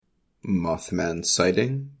Mothman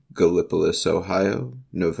sighting, Gallipolis, Ohio,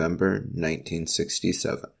 November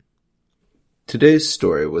 1967. Today's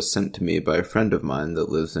story was sent to me by a friend of mine that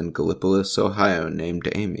lives in Gallipolis, Ohio, named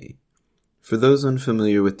Amy. For those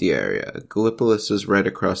unfamiliar with the area, Gallipolis is right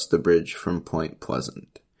across the bridge from Point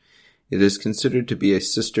Pleasant. It is considered to be a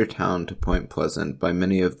sister town to Point Pleasant by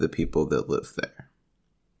many of the people that live there.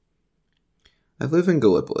 I live in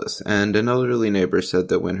Gallipolis, and an elderly neighbor said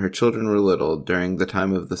that when her children were little, during the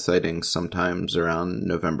time of the sightings, sometimes around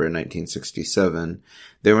November 1967,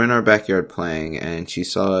 they were in our backyard playing, and she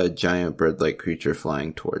saw a giant bird-like creature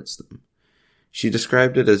flying towards them. She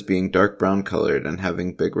described it as being dark brown colored and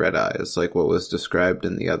having big red eyes, like what was described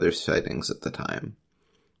in the other sightings at the time.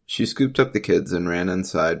 She scooped up the kids and ran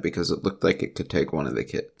inside because it looked like it could take one of the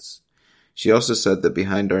kids. She also said that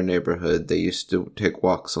behind our neighborhood they used to take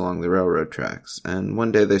walks along the railroad tracks, and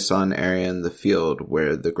one day they saw an area in the field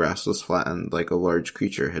where the grass was flattened like a large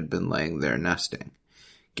creature had been laying there nesting.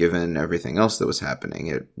 Given everything else that was happening,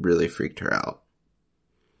 it really freaked her out.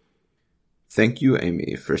 Thank you,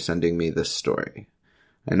 Amy, for sending me this story.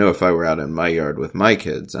 I know if I were out in my yard with my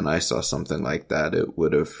kids and I saw something like that, it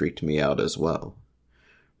would have freaked me out as well.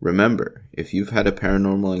 Remember, if you've had a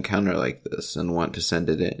paranormal encounter like this and want to send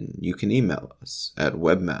it in, you can email us at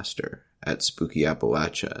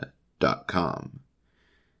webmaster@spookyappalachia.com.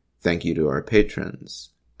 Thank you to our patrons,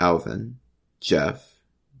 Alvin, Jeff,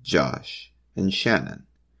 Josh, and Shannon.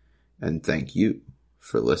 And thank you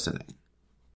for listening.